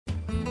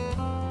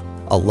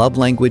a Love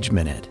Language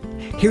Minute.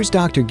 Here's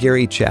Dr.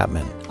 Gary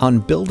Chapman on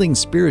building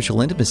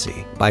spiritual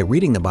intimacy by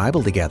reading the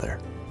Bible together.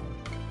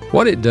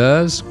 What it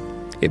does,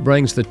 it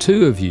brings the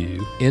two of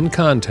you in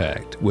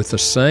contact with the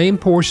same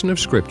portion of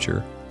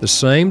Scripture, the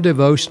same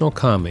devotional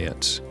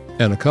comments,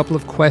 and a couple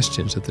of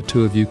questions that the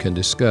two of you can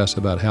discuss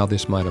about how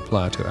this might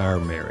apply to our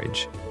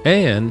marriage,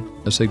 and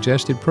a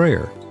suggested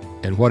prayer.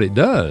 And what it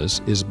does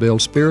is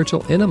build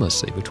spiritual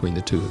intimacy between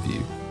the two of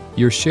you.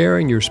 You're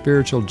sharing your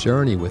spiritual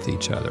journey with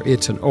each other.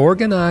 It's an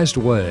organized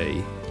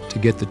way to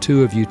get the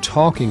two of you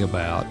talking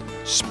about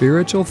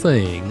spiritual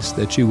things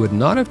that you would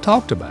not have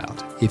talked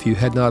about if you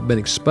had not been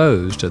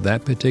exposed to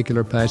that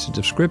particular passage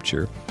of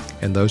Scripture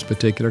and those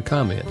particular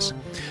comments.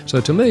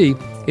 So to me,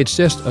 it's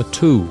just a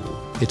tool.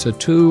 It's a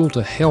tool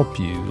to help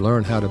you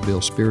learn how to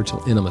build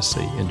spiritual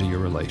intimacy into your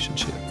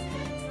relationship.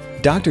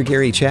 Dr.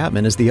 Gary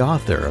Chapman is the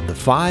author of The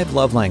 5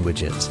 Love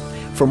Languages.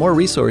 For more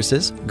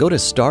resources, go to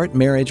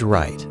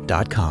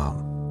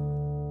startmarriageright.com.